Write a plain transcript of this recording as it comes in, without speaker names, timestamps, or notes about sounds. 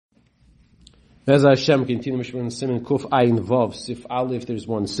As Hashem continue Mishra Simon Kuf Ayin Vav Sif Aleph. There's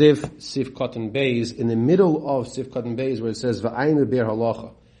one Sif Cotton Bays in the middle of Sif Cotton Bays where it says Va'ayin Be'er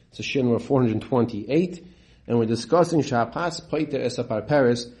Halacha. It's a Shin 428, and we're discussing Shapas Paiter Esapar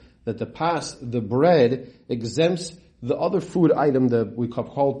Paris, that the pas, the bread, exempts the other food item that we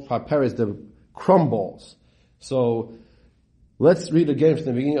call parperes, the crumb balls. So let's read again from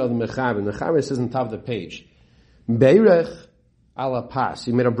the beginning of the Mechaber. The Mechaber says on top of the page, Beirech ala pas.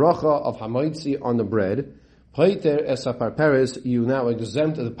 You made a bracha of hamaitzi on the bread. Paiter esa parperes. You now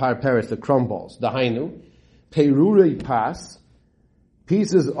exempt the parperes, the crumb balls. Dahainu perurei pas,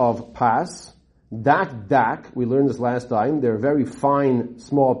 pieces of pas. Dak. We learned this last time. They're very fine,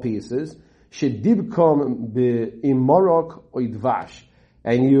 small pieces. Shedibkom be'imorok oidvash,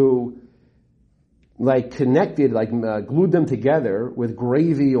 and you connected, glued them together with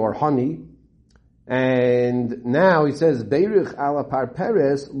gravy or honey. And now he says, Beirich ala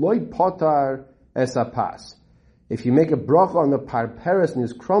parperes loy potar esapas. If you make a bracha on the parperes and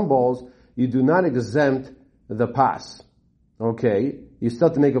these crumbles, you do not exempt the pas. Okay? You still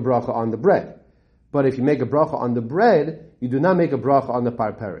have to make a bracha on the bread. But if you make a bracha on the bread, you do not make a bracha on the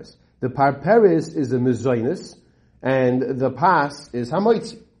parperes. The parperes is a mezainis, and the pas is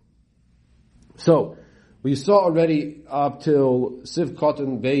hamaitzi. So, we saw already up till Sif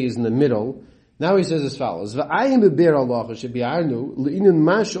Cotton Bays in the middle. Now he says as follows: V'ayim be'ber halacha shebi'arnu le'inun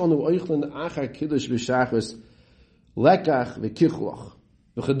mashonu oichlin achar kiddush v'shachris lekach v'kichlach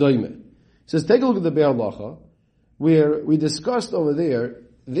v'chadoyme. He says, take a look at the be'er halacha, where we discussed over there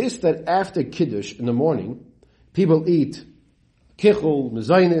this, that after kiddush in the morning, people eat kichul,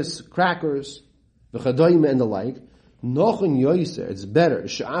 mezainis, crackers, v'chadoyme and the like. Nochen yoyser, it's better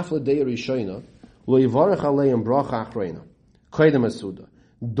she'af l'dei rishayna lo yivarech aleim bracha achrona kaidem asuda.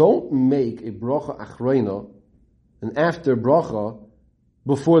 Don't make a bracha achrona, and after bracha,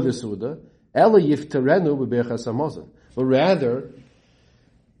 before the suda, ela yifterenu b'berachas hamazon. But rather,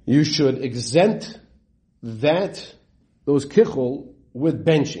 you should exempt those kichul with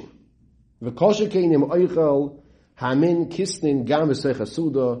benching. V'kol shekenim oichel hamin kisnin gam v'seich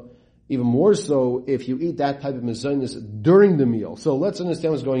suda. Even more so if you eat that type of mezainis during the meal. So let's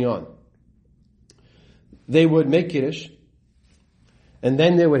understand what's going on. They would make kiddush, and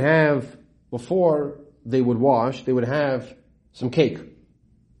then they would have, before they would wash, they would have some cake.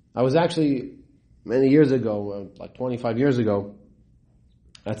 I was actually, many years ago, like 25 years ago,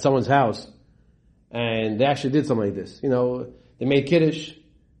 at someone's house, and they actually did something like this. They made kiddush.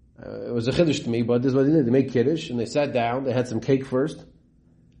 It was a chiddush to me, but this is what they did. They made kiddush, and they sat down, they had some cake first,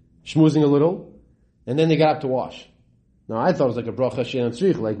 schmoozing a little, and then they got up to wash. Now I thought it was like a bracha she'en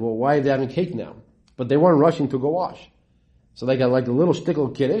tzrich, why are they having cake now? But they weren't rushing to go wash. So they got a little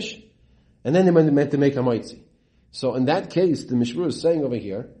shtickle kiddush, and then they meant to make a maitzi. So in that case, the Mishra is saying over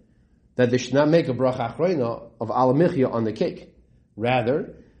here that they should not make a bracha achrona of al michya on the cake.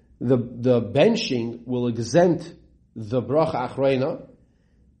 Rather, the benching will exempt the bracha achrona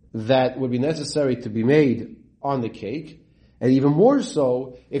that would be necessary to be made on the cake, and even more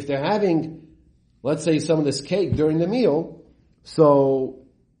so if they're having, let's say, some of this cake during the meal, so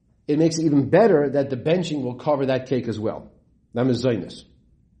it makes it even better that the benching will cover that cake as well. That is Zaynis.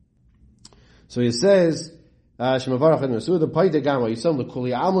 So he says, Shemavarach and Mesuda, Paide Gama, Yisam, the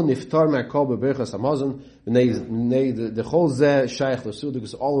Kuli Amun, Niftar, Makol, Beberchas Hamazon, the whole Zeh, Shaykh, the Suda,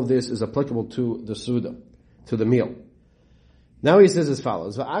 because all of this is applicable to the Suda, to the meal. Now he says as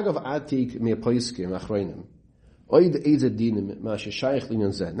follows, Va'agav Atik, Me'apoiskim, Achreinim, Oid Eizadim, Masha Shaykh,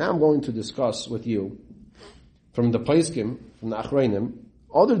 Linyan Zeh. Now I'm going to discuss with you, from the Poiskim, from the Achreinim,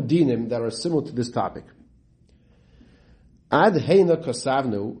 other dinim that are similar to this topic. Ad heina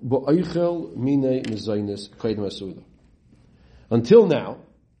kasavnu bo'oichel mine mezainis kaidem asuda. Until now,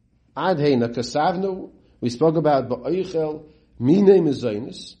 ad heina kasavnu, we spoke about bo'oichel mine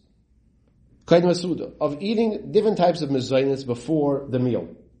mezainis kaidem asuda, of eating different types of mezainis before the meal.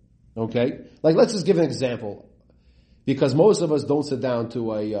 Okay? Let's just give an example, because most of us don't sit down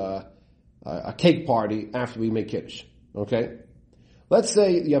to a cake party after we make kiddush. Okay? Let's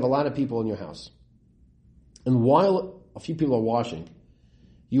say you have a lot of people in your house, and while a few people are washing,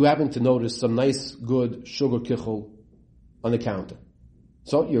 you happen to notice some nice, good sugar kichul on the counter.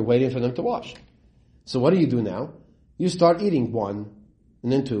 So you're waiting for them to wash. So what do you do now? You start eating one,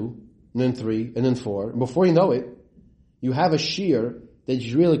 and then two, and then three, and then four. And before you know it, you have a shear that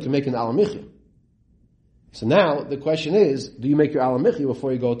you really can make an alamichya. So now the question is, do you make your alamichya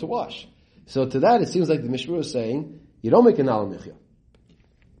before you go to wash? So to that, it seems like the Mishra is saying, you don't make an alamichya.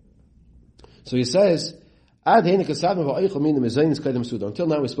 So he says, until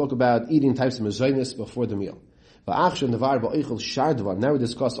now we spoke about eating types of mezainis before the meal. Now we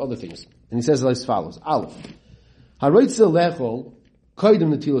discuss other things. And he says as follows. Aleph. Haroitzel lechol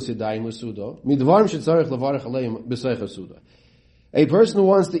koidem netilas yadayim l'suda midvarim shetzarech levarech aleim b'seicha suda. A person who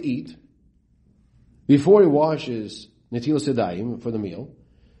wants to eat before he washes netilas yadayim for the meal,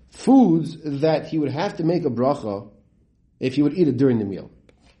 foods that he would have to make a bracha if he would eat it during the meal.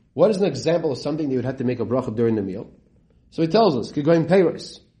 What is an example of something that you would have to make a bracha during the meal? So he tells us, kigoyim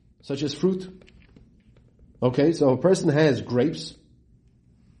peiros, such as fruit. Okay, so a person has grapes,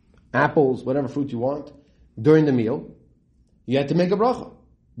 apples, whatever fruit you want, during the meal, you have to make a bracha.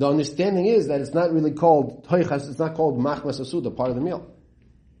 The understanding is that it's not really called toichas, it's not called machmas asuda, part of the meal.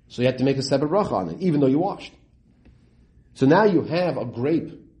 So you have to make a separate bracha on it, even though you washed. So now you have a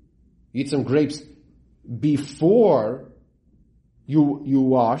grape, you eat some grapes before you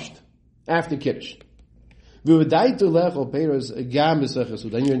washed, after Kiddush. And your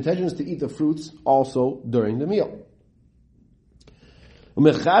intention is to eat the fruits also during the meal. And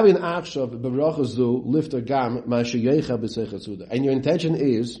your intention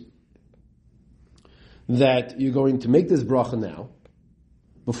is that you're going to make this bracha now,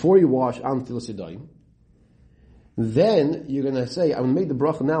 before you wash on Netilas Yadayim. Then you're going to say, I'm going to make the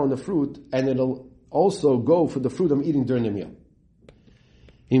bracha now on the fruit, and it'll also go for the fruit I'm eating during the meal.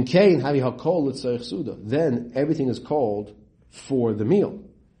 Then everything is called for the meal.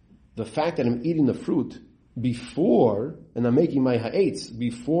 The fact that I'm eating the fruit before, and I'm making my ha'etz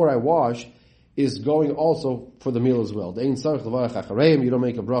before I wash, is going also for the meal as well. You don't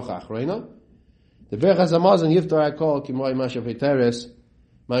make a bracha achrona. The bracha zamazon yiftar hakol k'moy masha v'teres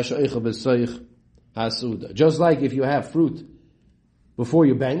masha eichel b'seich hasuda. Just like if you have fruit before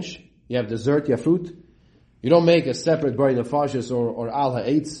you bench, you have dessert, you have fruit. You don't make a separate bari nefashis or al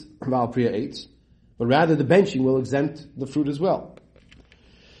ha'etz, al priya eitz, but rather the benching will exempt the fruit as well.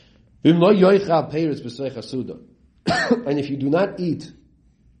 And if you do not eat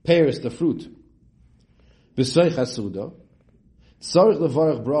pears, the fruit, b'seich hasuda, tzarich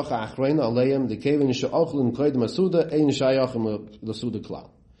levarach bracha achrona aleim dekevin she'ochlin koydem hasuda ein shayachim l'suda klal.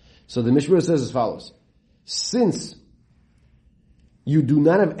 So the Mishra says as follows: since you do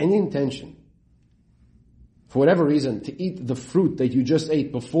not have any intention, for whatever reason, to eat the fruit that you just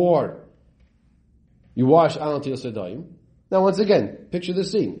ate before you wash al Netilas Yadayim. Now, once again, picture the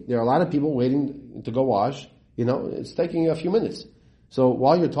scene. There are a lot of people waiting to go wash. It's taking you a few minutes. So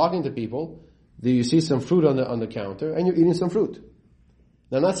while you're talking to people, you see some fruit on the counter, and you're eating some fruit.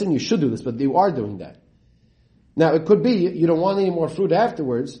 Now, I'm not saying you should do this, but you are doing that. Now, it could be you don't want any more fruit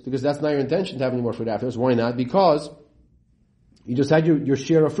afterwards, because that's not your intention to have any more fruit afterwards. Why not? Because you just had your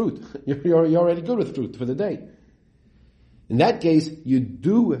share of fruit. You're already good with fruit for the day. In that case, you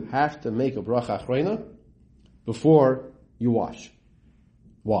do have to make a bracha achrona before you wash.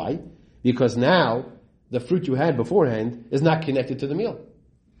 Why? Because now the fruit you had beforehand is not connected to the meal.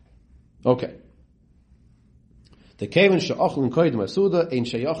 Okay. The kevin she'ochlin koydem hasuda ein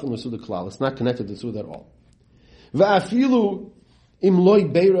sheyachin l'suda klal. It's not connected to the suda at all. Va'afilu im loy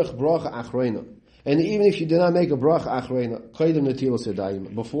beirach bracha achrona. And even if you did not make a bracha achrona, koydem netilas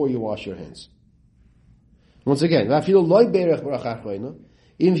yadayim, before you wash your hands. Once again, va'afilu loy beirach bracha achrona.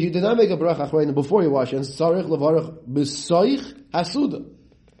 Even if you did not make a bracha achrona before you wash your hands, tzarich levarach b'seich hasuda.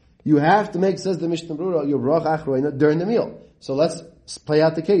 You have to make, says the Mishna Berura, your bracha achrona during the meal. So let's play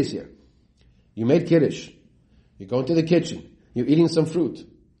out the case here. You made kiddush. You go into the kitchen. You're eating some fruit.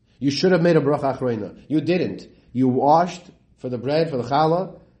 You should have made a bracha achrona. You didn't. You washed for the bread, for the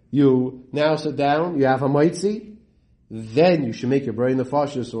challah. You now sit down. You have a maitzi. Then you should make your bari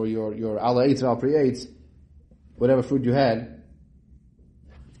nefashis or your ala eitz al pri eitz, whatever fruit you had.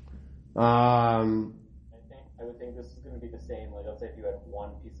 I would think this is going to be the same. Like, let's say if you had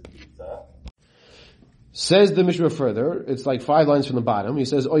one piece of pizza. Says the Mishra further, it's like 5 lines from the bottom. He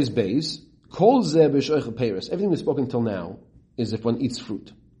says, Ois beis, kol zeh b'shoichel peiros. Everything we've spoken till now is if one eats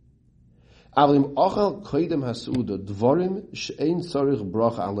fruit. Avlim ochal koydem hasuda dvarim she'ein tzarich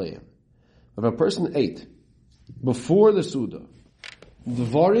bracha aleim. If a person ate before the suda,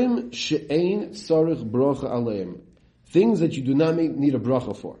 dvarim she'ein tzarich bracha aleim, things that you do not need a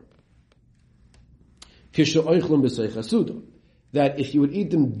bracha for. That if you would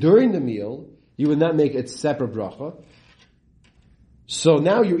eat them during the meal, you would not make it separate bracha. So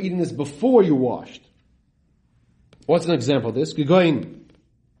now you're eating this before you washed. What's an example of this? Gegoin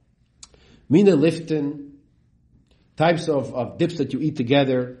mina liftin, types of dips that you eat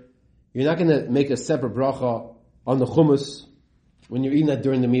together. You're not going to make a separate bracha on the hummus when you're eating that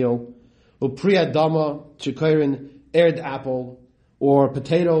during the meal. Or priyadama, chikorin, aired apple, or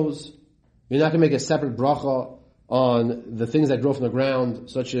potatoes. You're not going to make a separate bracha on the things that grow from the ground,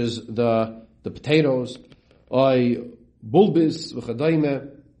 such as the potatoes, Oy bulbis v'chadayme.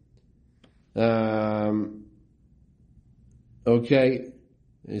 Okay.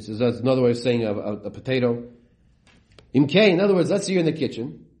 He says that's another way of saying a potato. In other words, let's say you're in the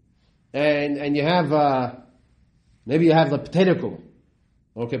kitchen, and you have, maybe you have the potato kugel.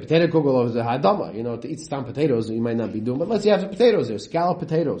 Okay, potato kugel is a hadama. To eat some potatoes you might not be doing, but let's say you have some potatoes there, scalloped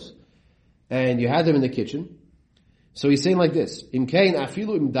potatoes. And you had them in the kitchen. So he's saying like this, even if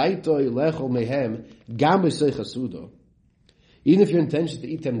your intention is to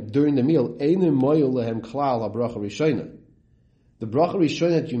eat them during the meal, the bracha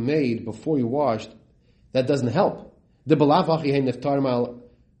rishona that you made before you washed, that doesn't help. Because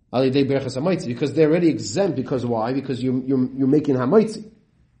they're already exempt. Because why? Because you're making hamaitzi.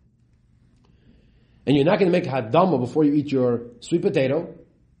 And you're not going to make hadama before you eat your sweet potato.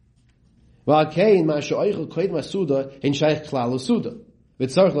 So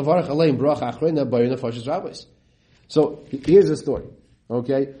here's the story.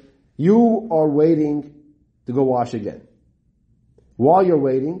 Okay? You are waiting to go wash again. While you're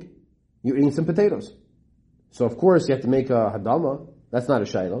waiting, you're eating some potatoes. So of course you have to make a hadama. That's not a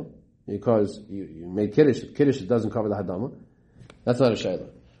shayla, because you made kiddush. Kiddush doesn't cover the hadama. That's not a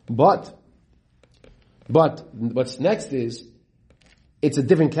shayla. But what's next is, it's a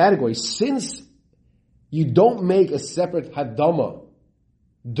different category. Since you don't make a separate hadama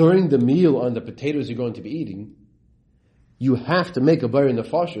during the meal on the potatoes you're going to be eating, you have to make a bar in the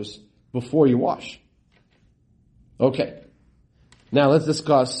nefashos before you wash. Okay. Now let's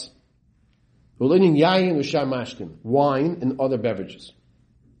discuss wine and other beverages.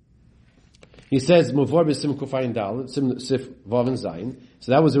 He says, Muvor b'sim kufayin dal, sif vav and zayin.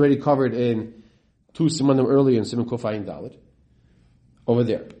 So that was already covered in 2 simanim earlier in sim kufayin dalet. Over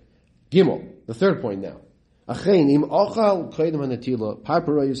there. Gimel, the third point now. Achein im ochal koydem hanatila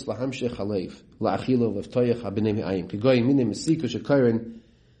parparayus lahamshech halev laachila leftoyach habenem ha'ayim kigoyim minim mesika shekayrin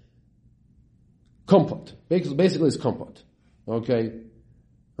kompot. Basically it's kompot. Okay?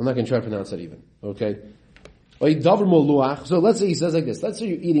 I'm not going to try to pronounce that even. Okay? So let's say he says like this. Let's say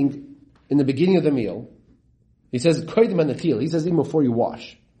you're eating in the beginning of the meal. He says koydem hanatila. He says even before you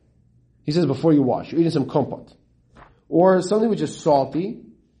wash. He says before you wash. You're eating some kompot. Or something which is salty,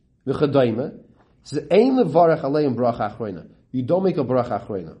 v'chadayma. It says, Ein levarach aleim bracha achrona. You don't make a bracha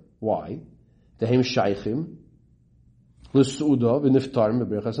achrona. Why? Tehem shaychim l'suda v'niftarim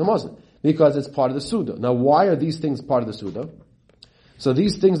b'berachas hamazon. Because it's part of the suda. Now, why are these things part of the suda? So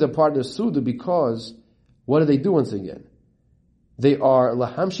these things are part of the suda because, what do they do once again? They are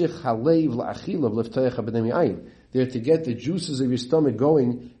lahamshich halev la'achila v'leftayach ha'b'nei ayin. They're to get the juices of your stomach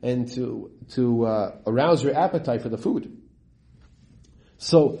going and to arouse your appetite for the food.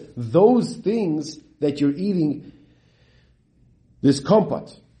 So those things that you're eating, this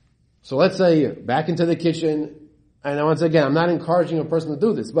kompot. So let's say back into the kitchen, and once again, I'm not encouraging a person to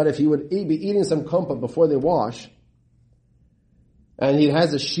do this, but if he would be eating some kompot before they wash, and he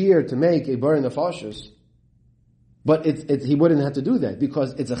has a shear to make a bar in the nefashos, but he wouldn't have to do that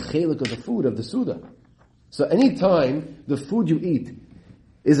because it's a chelik of the food of the suda. So anytime the food you eat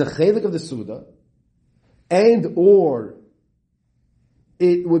is a chelik of the suda, and or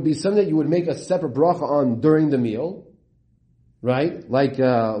it would be something that you would make a separate bracha on during the meal, right? Like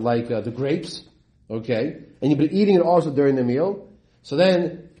the grapes, okay? And you've been eating it also during the meal. So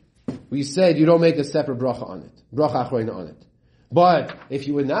then we said you don't make a separate bracha on it, bracha achrona on it. But if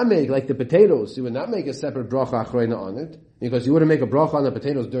you would not make, like the potatoes, you would not make a separate bracha achrona on it, because you wouldn't make a bracha on the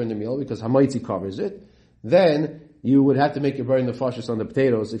potatoes during the meal because hamaitzi covers it. Then you would have to make your bar in the nefashos on the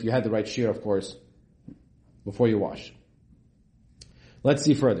potatoes if you had the right shear, of course, before you wash. Let's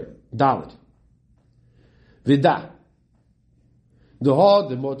see further. Dalet. Vida. Deha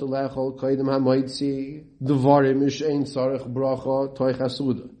demot lechol koydem hamaitzi devarim shein sarich bracha toich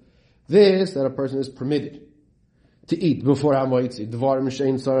hasuda. This that a person is permitted to eat before hamaitzi devarim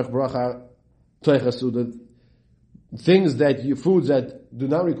shein sarich bracha toich hasuda. Things foods that do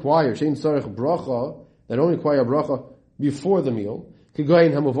not require shein sarich bracha, that don't require bracha before the meal.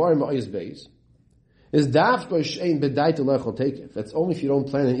 Kigoyin hamuvarim ma'is beis. Is dafka shein bedai to lechol tekef. That's only if you don't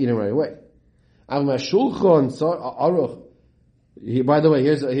plan on eating right away. Av mashulchan aruch. By the way,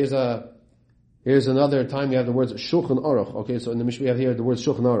 here's another time we have the words shulchan aruch. Okay, so in the Mishnah we have here the words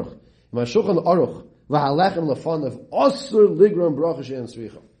shulchan aruch. Mashulchan aruch v'halechem lefanav asur ligram bracha she'en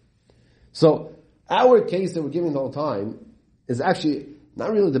sricha. So our case that we're giving the whole time is actually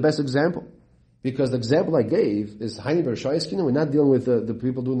not really the best example, because the example I gave is Haini Bershayiskin, and we're not dealing with the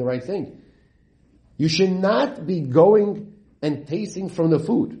people doing the right thing. You should not be going and tasting from the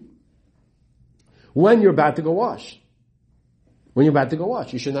food when you're about to go wash. When you're about to go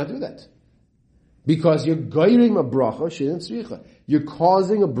wash, you should not do that. Because you're goyrim a bracha she'ein tzricha. You're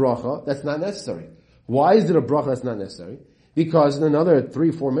causing a bracha that's not necessary. Why is it a bracha that's not necessary? Because in another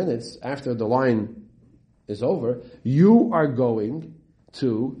 3-4 minutes after the line is over, you are going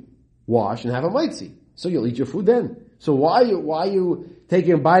to wash and have a mitzi. So you'll eat your food then. So why are you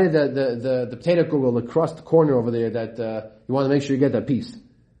taking a bite of the potato kugel, the crust corner over there that you want to make sure you get that piece?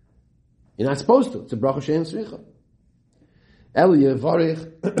 You're not supposed to. It's a bracha she'ein tzricha. Eli Yevarich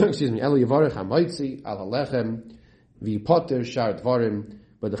hamitzi al halechem v'poter shar dvarim.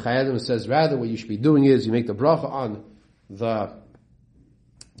 But the Chayadim says rather what you should be doing is you make the bracha on the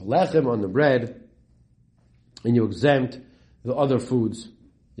lechem, on the bread, and you exempt the other foods.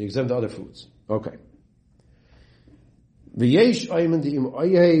 You exempt the other foods. Okay. V'yesh ayman di'im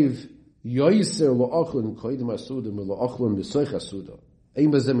oyev yoyser lo'achlin koidim asudim lo'achlin b'soich asuda.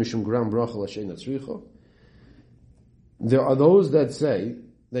 Ein bazeh mishum gram bracha l'shein atzricha. There are those that say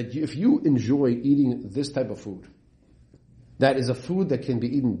that if you enjoy eating this type of food, that is a food that can be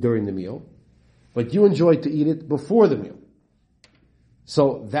eaten during the meal, but you enjoy to eat it before the meal.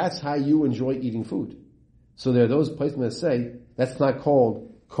 So that's how you enjoy eating food. So there are those places that say that's not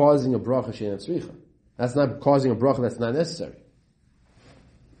called causing a bracha she'ein tzricha. That's not causing a bracha that's not necessary.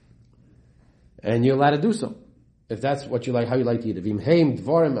 And you're allowed to do so. If that's what you like, how you like to eat it. V'imheim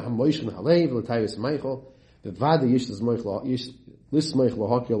dvarim hamoishchen halev l'tayus meichel.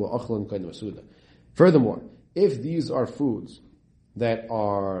 Furthermore, if these are foods that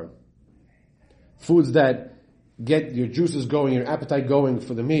get your juices going, your appetite going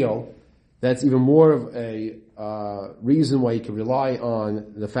for the meal, that's even more of a reason why you can rely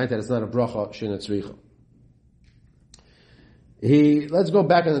on the fact that it's not a bracha she'ein tzricha. Let's go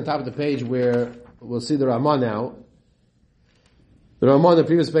back on the top of the page where we'll see the Ramah now. The Ramah on the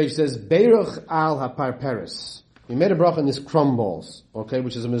previous page says, Beirach al haparperes. We made a bracha on these crumb balls, okay,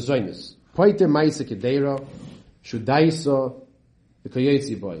 which is a mezainis. Poiter maisa kedeira, shudaisa, the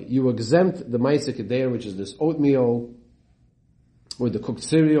koyetzi boy. You exempt the maisa kedeira, which is this oatmeal, or the cooked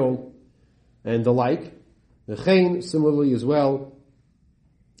cereal, and the like. The chain, similarly as well,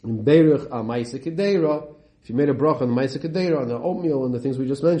 in Beirach al maisa kedeira, if you made a bracha on the maisa kedeira, on the oatmeal, and the things we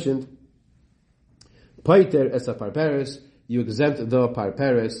just mentioned, poiter es haparperes, you exempt the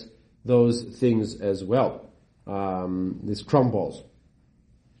parperes, those things as well. These crumb balls.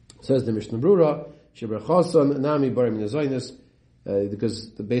 Says the Mishna Berura, Sheberchasan Nami Barim Mezainis,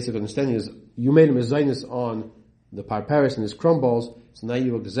 because the basic understanding is you made a mezainis on the parperes and these crumb balls, so now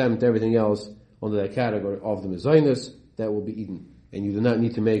you exempt everything else under that category of the mezainis that will be eaten. And you do not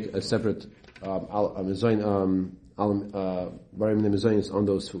need to make a separate barim mezainis on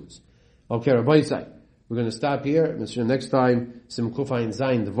those foods. Okay, Rabbi Yisai. We're going to stop here. Next time, Sim Kufayin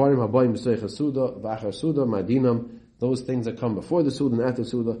Zayin, the Varim Habayim B'Seich Suda, V'Achar Suda, Madinam, those things that come before the Suda and after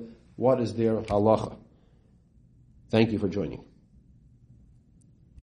Suda, what is their halacha? Thank you for joining.